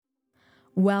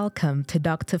Welcome to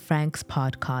Dr. Frank's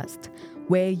podcast,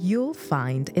 where you'll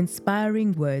find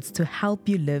inspiring words to help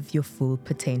you live your full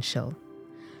potential.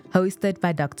 Hosted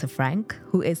by Dr. Frank,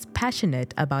 who is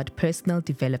passionate about personal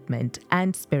development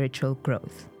and spiritual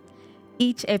growth.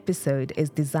 Each episode is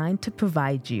designed to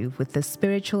provide you with the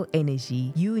spiritual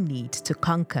energy you need to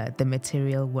conquer the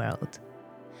material world.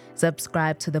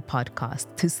 Subscribe to the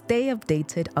podcast to stay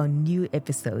updated on new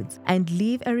episodes and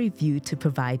leave a review to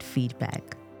provide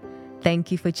feedback.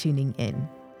 Thank you for tuning in.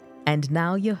 And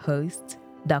now your host,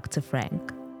 Dr.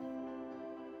 Frank.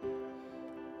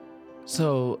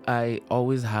 So I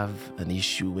always have an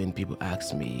issue when people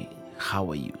ask me, how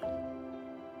are you?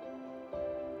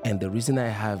 And the reason I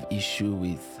have issue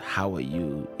with how are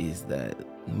you is that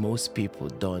most people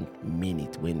don't mean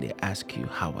it when they ask you,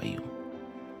 how are you?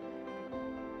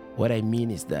 What I mean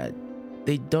is that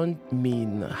they don't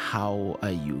mean how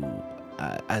are you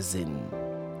as in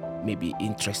maybe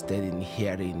interested in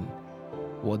hearing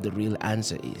what the real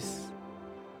answer is.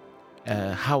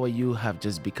 How are you have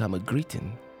just become a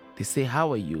greeting. They say,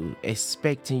 how are you?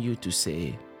 Expecting you to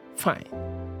say, fine.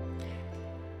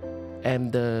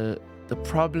 And the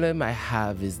problem I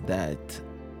have is that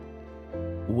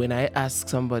when I ask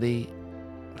somebody,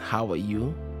 how are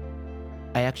you?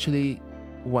 I actually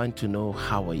want to know,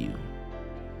 how are you?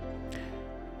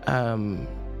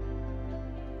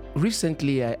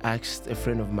 Recently, I asked a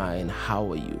friend of mine, how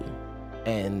are you?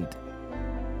 And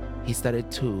he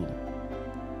started to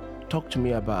talk to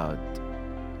me about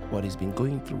what he's been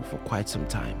going through for quite some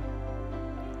time.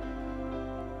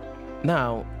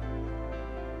 Now,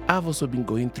 I've also been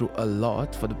going through a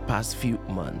lot for the past few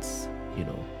months,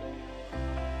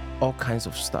 all kinds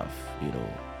of stuff,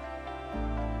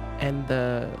 And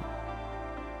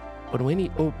but when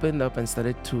he opened up and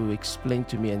started to explain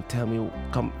to me and tell me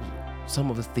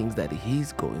some of the things that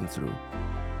he's going through,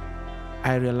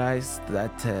 I realized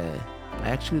that I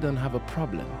actually don't have a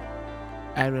problem.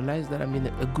 I realized that I'm in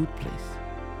a good place.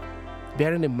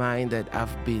 Bearing in mind that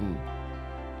I've been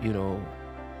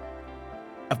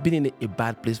in a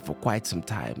bad place for quite some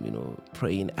time,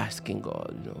 praying, asking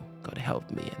God, God help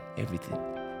me and everything.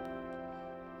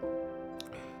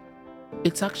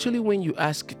 It's actually when you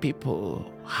ask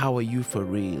people, how are you for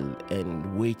real,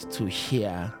 and wait to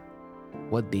hear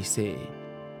what they say,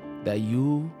 that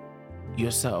you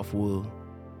yourself will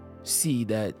see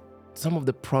that some of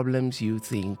the problems you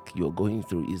think you're going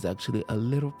through is actually a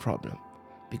little problem,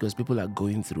 because people are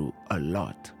going through a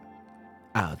lot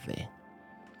out there.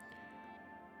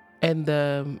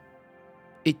 And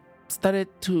it started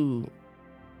to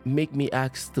make me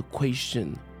ask the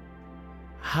question,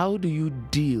 how do you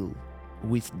deal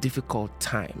with difficult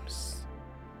times?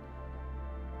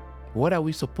 What are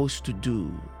we supposed to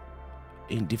do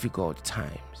in difficult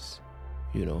times?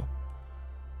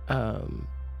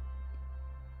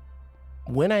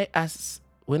 When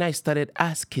I started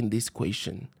asking this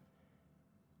question,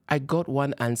 I got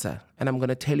one answer, and I'm going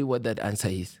to tell you what that answer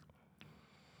is.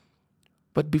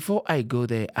 But before I go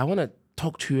there, I want to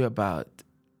talk to you about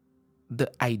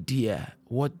the idea,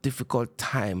 what difficult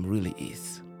time really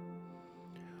is.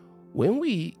 When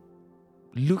we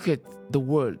look at the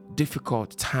word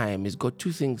difficult time, it's got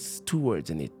two words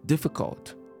in it,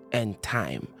 difficult and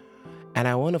time. And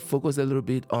I want to focus a little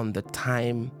bit on the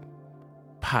time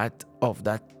part of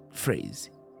that phrase,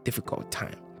 difficult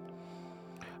time.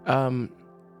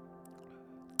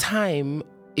 Time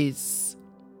is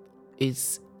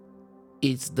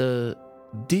the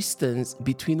distance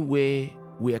between where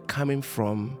we are coming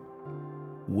from,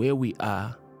 where we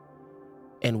are,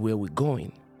 and where we're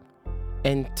going.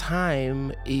 And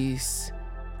time is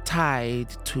tied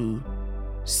to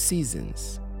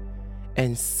seasons.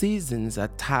 And seasons are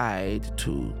tied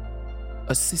to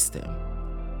a system.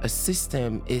 A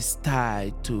system is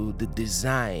tied to the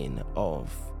design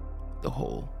of the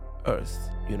whole earth.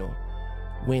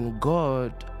 When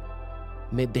God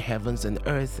made the heavens and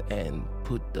earth and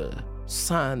put the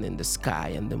sun in the sky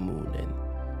and the moon and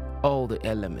all the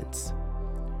elements,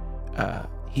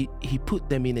 he put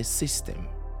them in a system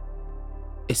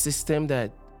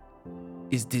that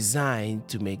is designed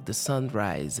to make the sun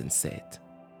rise and set,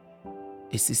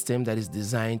 a system that is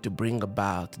designed to bring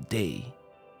about day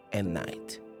and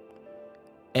night.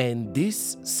 And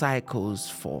these cycles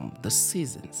form the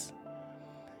seasons.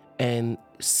 And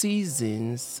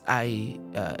seasons I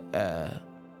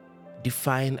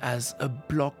define as a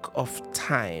block of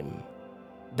time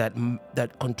that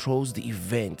controls the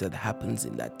event that happens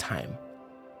in that time.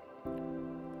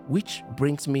 Which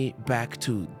brings me back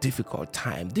to difficult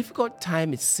time. Difficult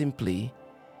time is simply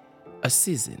a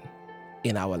season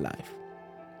in our life.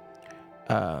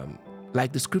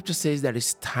 Like the scripture says, there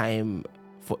is time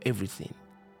for everything.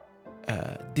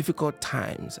 difficult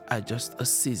times are just a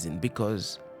season,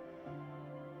 because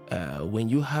when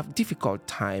you have difficult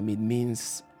time, it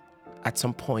means at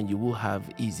some point you will have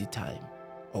easy time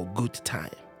or good time.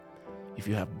 If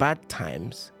you have bad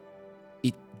times,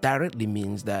 it directly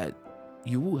means that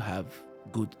you will have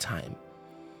good time.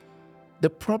 The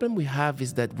problem we have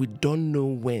is that we don't know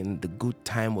when the good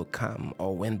time will come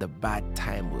or when the bad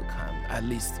time will come, at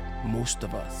least most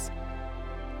of us.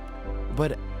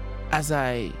 But as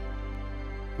I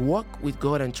walk with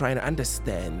God and try to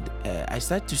understand, I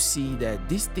start to see that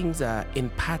these things are in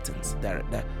patterns. There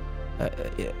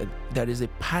is a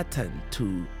pattern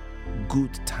to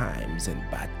good times and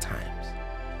bad times.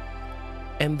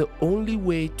 And the only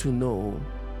way to know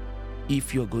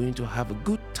if you're going to have a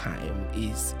good time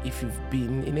is if you've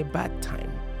been in a bad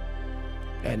time.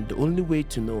 And the only way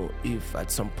to know if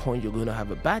at some point you're going to have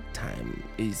a bad time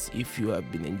is if you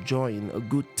have been enjoying a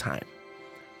good time.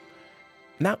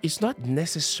 Now, it's not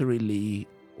necessarily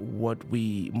what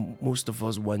most of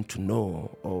us want to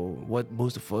know, or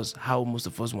how most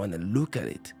of us want to look at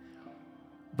it,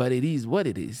 but it is what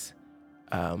it is.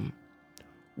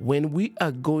 When we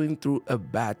are going through a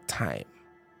bad time,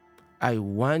 I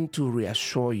want to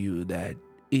reassure you that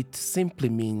it simply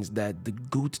means that the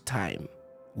good time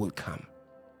will come.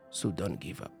 So don't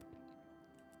give up.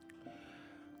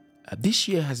 This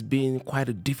year has been quite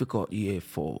a difficult year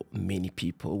for many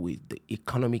people, with the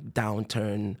economic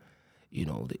downturn.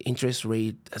 The interest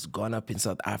rate has gone up in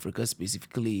South Africa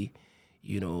specifically.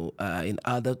 In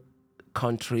other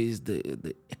countries,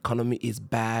 the economy is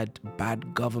bad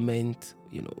government.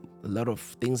 A lot of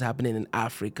things happening in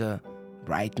Africa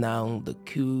right now. The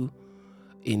coup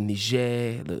in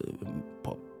Niger, the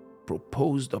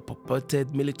proposed or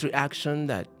purported military action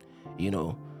that,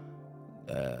 the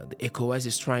ECOWAS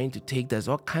is trying to take. There's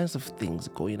all kinds of things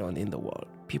going on in the world.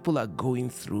 People are going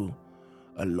through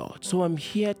a lot. So I'm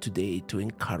here today to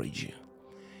encourage you.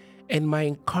 And my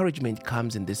encouragement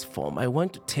comes in this form. I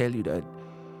want to tell you that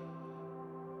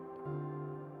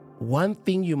one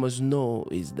thing you must know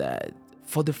is that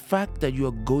for the fact that you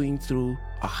are going through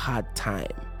a hard time,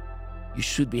 you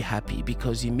should be happy,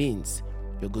 because it means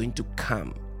you're going to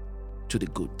come to the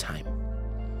good time.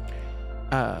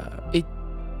 It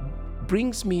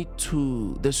brings me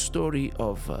to the story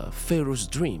of Pharaoh's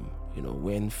dream.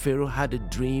 When Pharaoh had a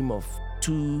dream of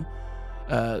two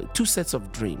sets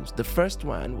of dreams. The first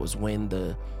one was when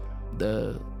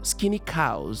the skinny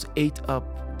cows ate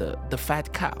up the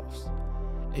fat cows,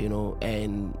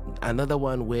 and another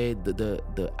one where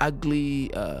the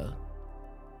ugly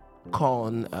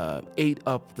corn ate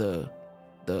up the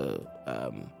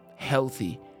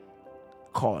healthy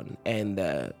corn. And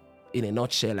in a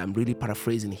nutshell, I'm really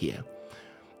paraphrasing here.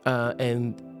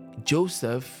 And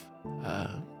Joseph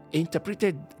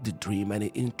interpreted the dream, and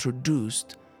it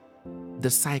introduced the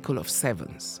cycle of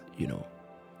sevens,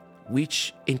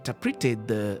 which interpreted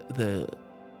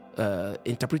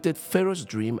interpreted Pharaoh's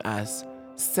dream as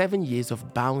 7 years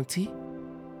of bounty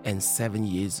and 7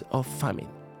 years of famine.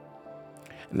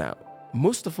 Now,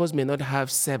 most of us may not have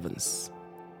sevens,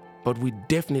 but we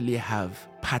definitely have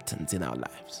patterns in our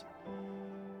lives.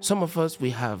 Some of us, we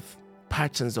have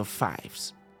patterns of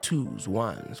fives, twos,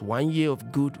 ones, 1 year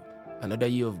of good, another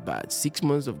year of bad, 6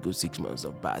 months of good, 6 months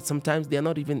of bad. Sometimes they're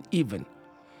not even.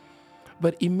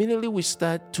 But immediately we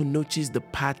start to notice the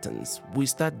patterns. We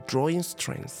start drawing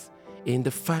strength in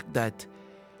the fact that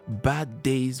bad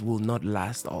days will not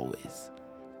last always.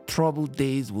 Troubled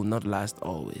days will not last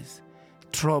always.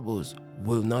 Troubles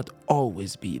will not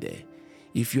always be there.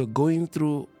 If you're going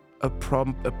through a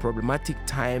problematic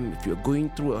time, if you're going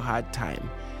through a hard time,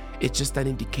 it's just an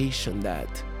indication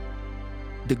that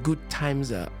the good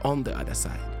times are on the other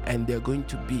side, and they're going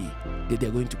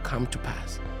to come to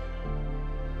pass.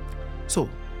 So,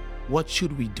 what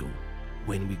should we do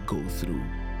when we go through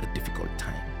a difficult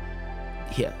time?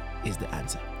 Here is the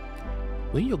answer.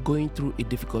 When you're going through a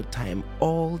difficult time,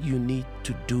 all you need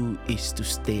to do is to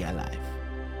stay alive.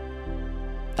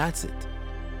 That's it.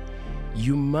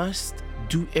 You must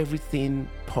do everything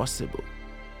possible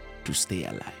to stay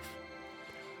alive,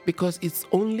 because it's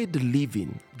only the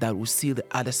living that will see the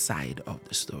other side of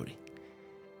the story.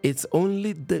 It's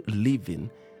only the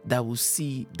living that will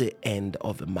see the end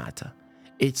of the matter.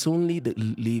 It's only the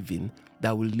living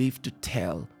that will live to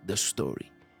tell the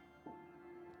story.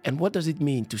 And what does it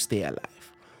mean to stay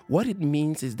alive? What it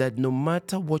means is that no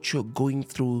matter what you're going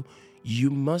through, you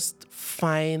must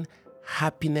find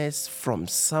happiness from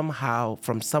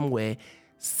somewhere,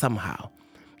 somehow.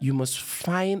 You must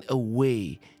find a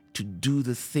way to do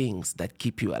the things that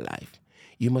keep you alive.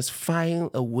 You must find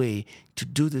a way to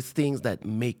do the things that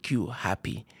make you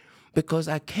happy. Because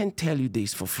I can't tell you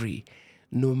this for free.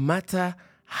 No matter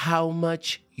how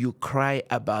much you cry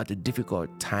about a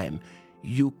difficult time,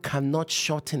 you cannot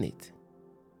shorten it.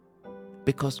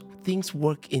 Because things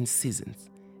work in seasons.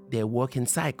 They work in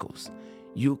cycles.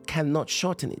 You cannot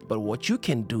shorten it. But what you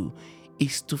can do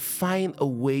is to find a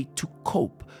way to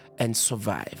cope and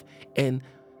survive. And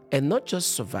not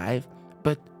just survive,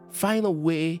 but find a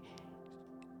way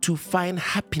to find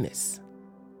happiness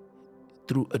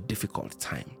through a difficult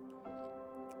time.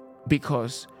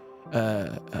 Because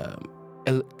a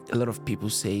lot of people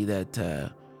say that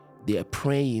they are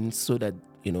praying so that,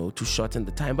 to shorten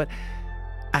the time. But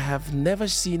I have never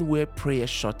seen where prayer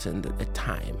shortened a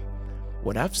time.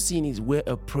 What I've seen is where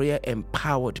a prayer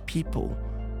empowered people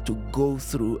to go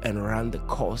through and run the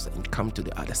course and come to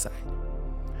the other side.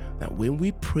 Now, when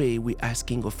we pray, we're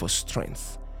asking God for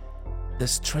strength. The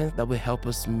strength that will help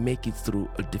us make it through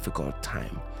a difficult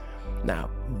time. Now,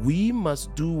 we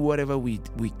must do whatever we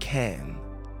can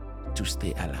to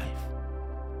stay alive.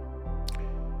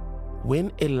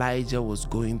 When Elijah was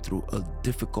going through a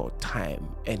difficult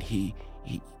time and he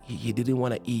didn't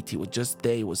want to eat, he was just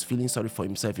there, he was feeling sorry for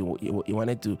himself, he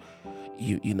wanted to,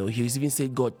 he was even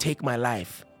saying, God, take my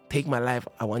life,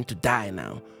 I want to die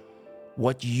now.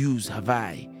 What use have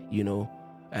I,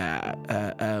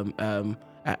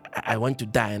 I want to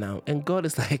die now. And God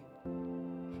is like,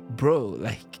 bro,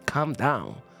 like, calm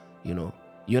down.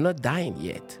 You're not dying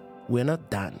yet. We're not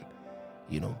done.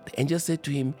 The angel said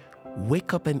to him,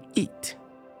 wake up and eat.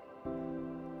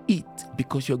 Eat,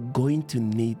 because you're going to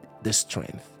need the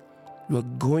strength. You're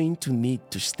going to need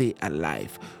to stay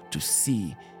alive to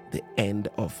see the end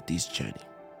of this journey.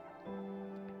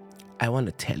 I want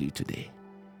to tell you today,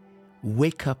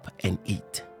 wake up and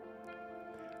eat.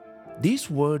 This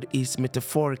word is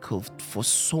metaphorical for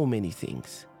so many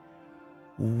things.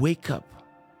 Wake up.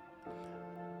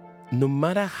 No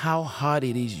matter how hard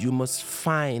it is, you must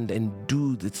find and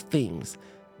do the things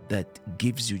that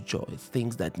gives you joy,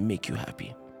 things that make you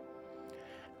happy.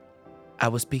 I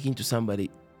was speaking to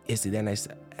somebody yesterday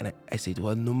and I said,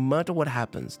 well, no matter what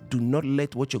happens, do not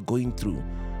let what you're going through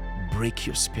break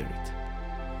your spirit.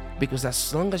 Because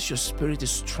as long as your spirit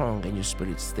is strong and your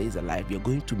spirit stays alive, you're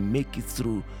going to make it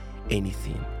through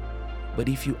anything. But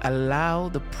if you allow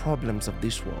the problems of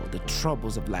this world, the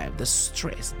troubles of life, the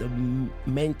stress, the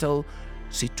mental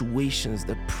situations,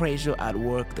 the pressure at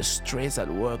work, the stress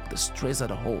at work, the stress at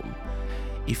home,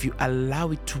 if you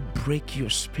allow it to break your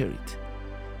spirit,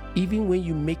 even when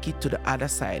you make it to the other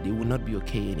side, it will not be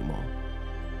okay anymore.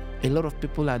 A lot of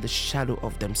people are the shadow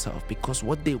of themselves because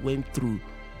what they went through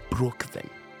broke them.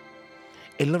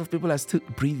 A lot of people are still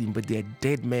breathing, but they're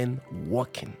dead men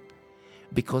walking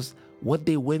because what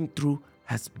they went through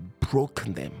has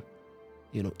broken them.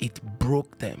 It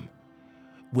broke them.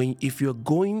 If you're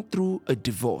going through a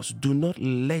divorce, do not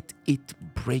let it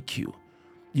break you.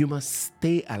 You must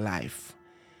stay alive.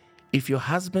 If your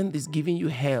husband is giving you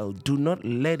hell, do not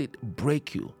let it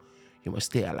break you. You must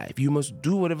stay alive. You must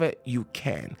do whatever you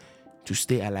can to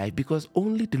stay alive because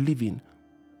only the living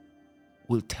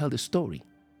will tell the story.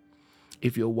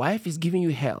 If your wife is giving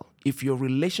you hell, if your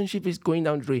relationship is going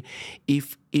down the drain,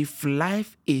 if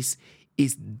life is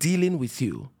dealing with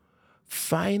you,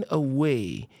 find a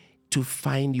way to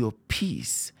find your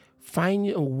peace. Find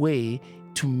a way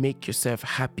to make yourself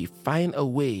happy. Find a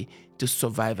way to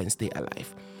survive and stay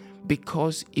alive.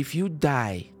 Because if you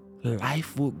die,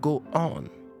 life will go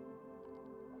on.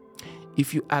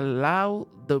 If you allow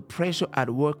the pressure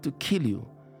at work to kill you,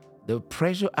 the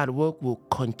pressure at work will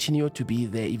continue to be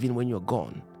there even when you're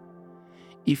gone.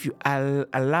 If you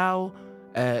allow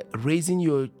raising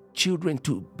your children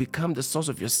to become the source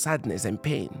of your sadness and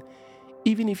pain,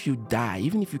 even if you die,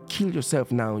 even if you kill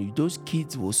yourself now, those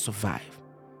kids will survive.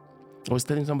 I was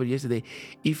telling somebody yesterday,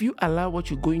 if you allow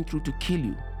what you're going through to kill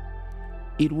you,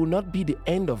 it will not be the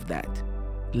end of that.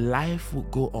 Life will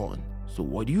go on. So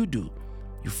what do?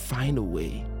 You find a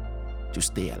way to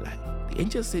stay alive. The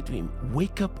angel said to him,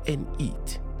 wake up and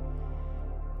eat.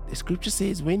 The scripture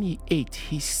says when he ate,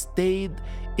 he stayed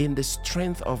in the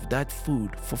strength of that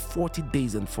food for 40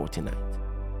 days and 40 nights.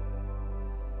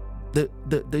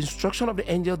 The instruction of the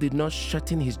angel did not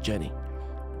shorten his journey,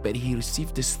 but he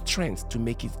received the strength to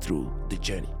make it through the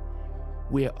journey.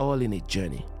 We are all in a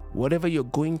journey. Whatever you're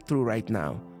going through right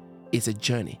now is a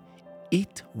journey.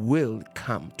 It will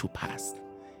come to pass.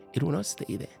 It will not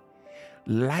stay there.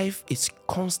 Life is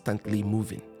constantly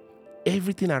moving.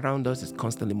 Everything around us is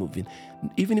constantly moving.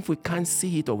 Even if we can't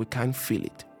see it or we can't feel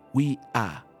it, we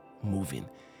are moving.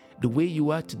 The way you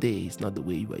are today is not the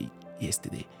way you were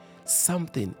yesterday.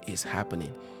 Something is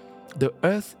happening. The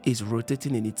earth is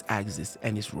rotating in its axis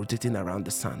and is rotating around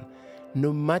the sun.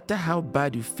 no matter how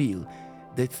bad you feel,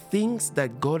 the things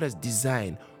that God has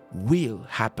designed will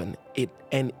happen.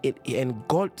 And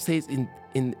God says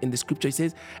in the scripture, He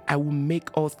says, I will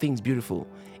make all things beautiful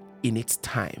in its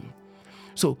time.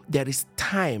 So there is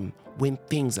time when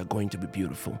things are going to be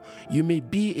beautiful. You may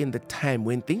be in the time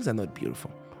when things are not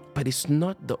beautiful, but it's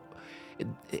not the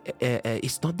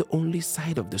only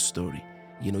side of the story.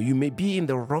 You may be in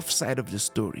the rough side of the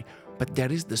story, but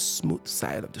there is the smooth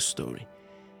side of the story.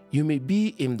 You may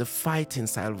be in the fighting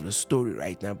side of the story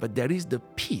right now, but there is the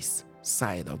peace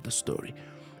side of the story.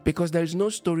 Because there is no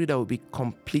story that will be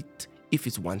complete if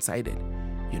it's one-sided.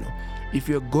 If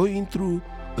you're going through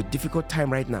a difficult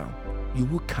time right now, you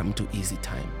will come to easy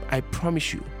time. I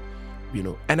promise you.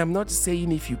 And I'm not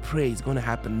saying if you pray it's going to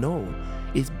happen. No,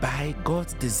 it's by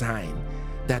God's design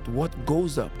that what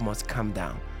goes up must come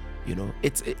down.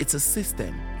 It's a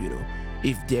system.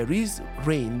 If there is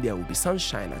rain, there will be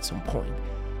sunshine at some point.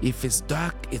 If it's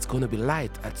dark, it's going to be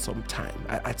light at some time,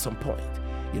 at some point.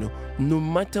 No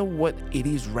matter what it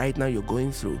is right now you're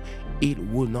going through, it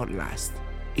will not last.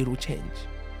 It will change.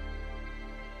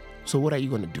 So what are you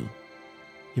going to do?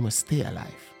 You must stay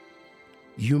alive.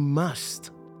 You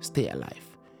must stay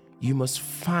alive. You must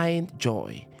find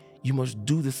joy. You must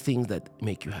do the things that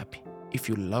make you happy. If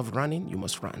you love running, you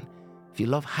must run. If you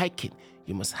love hiking,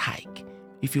 you must hike.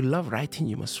 If you love writing,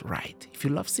 you must write. If you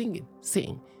love singing,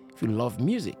 sing. If you love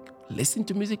music, listen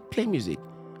to music, play music,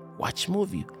 watch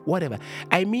movie, whatever.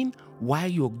 While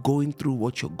you're going through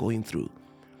what you're going through,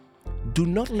 do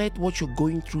not let what you're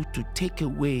going through to take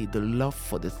away the love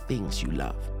for the things you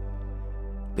love,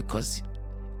 because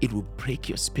it will break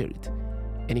your spirit.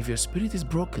 And if your spirit is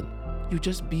broken, you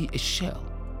just be a shell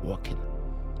walking.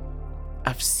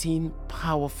 I've seen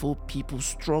powerful people,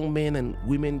 strong men and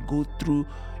women go through,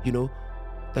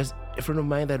 there's a friend of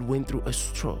mine that went through a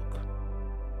stroke.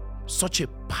 Such a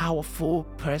powerful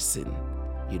person,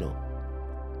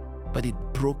 but it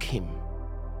broke him.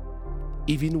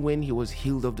 Even when he was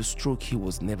healed of the stroke, he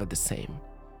was never the same.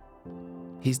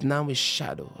 He's now a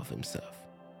shadow of himself.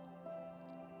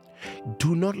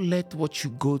 Do not let what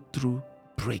you go through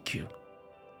break you.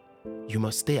 You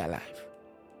must stay alive.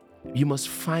 You must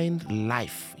find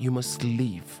life. You must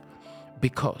live,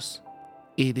 because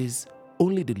it is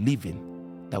only the living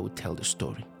that will tell the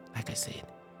story, like I said.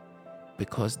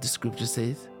 Because the scripture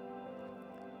says,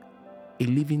 a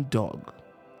living dog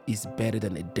is better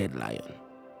than a dead lion.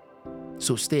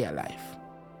 So stay alive.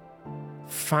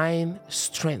 Find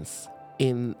strength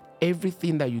in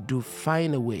everything that you do.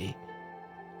 Find a way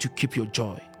to keep your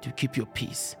joy, to keep your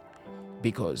peace,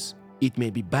 because it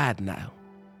may be bad now,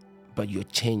 but your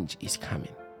change is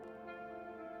coming.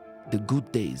 The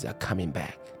good days are coming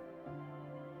back.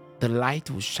 The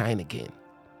light will shine again.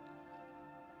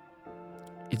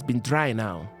 It's been dry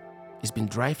now. It's been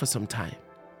dry for some time,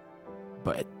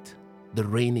 but the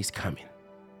rain is coming.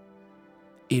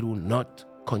 It will not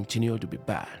continue to be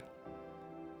bad.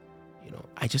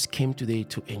 I just came today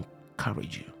to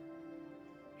encourage you.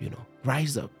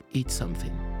 Rise up, eat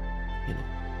something.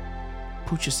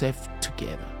 Put yourself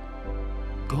together.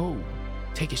 Go,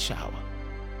 take a shower.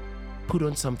 Put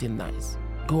on something nice.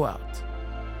 Go out.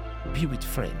 Be with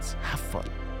friends. Have fun.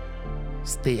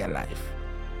 Stay alive.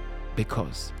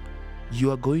 Because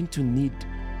you are going to need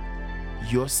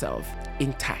yourself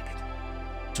intact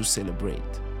to celebrate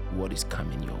what is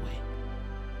coming your way.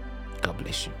 God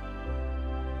bless you.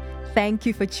 Thank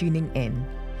you for tuning in.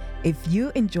 If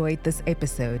you enjoyed this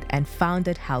episode and found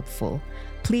it helpful,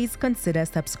 please consider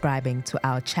subscribing to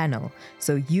our channel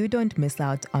so you don't miss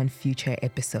out on future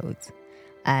episodes.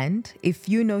 And if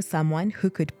you know someone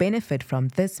who could benefit from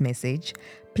this message,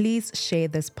 please share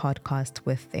this podcast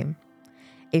with them.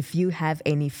 If you have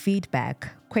any feedback,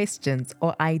 questions,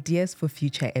 or ideas for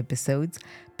future episodes,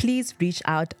 please reach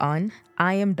out on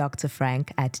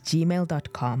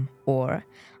iamdrfrank@gmail.com or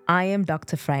I am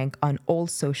Dr. Frank on all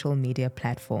social media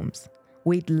platforms.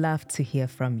 We'd love to hear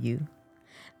from you.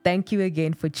 Thank you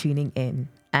again for tuning in,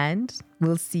 and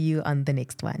we'll see you on the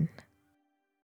next one.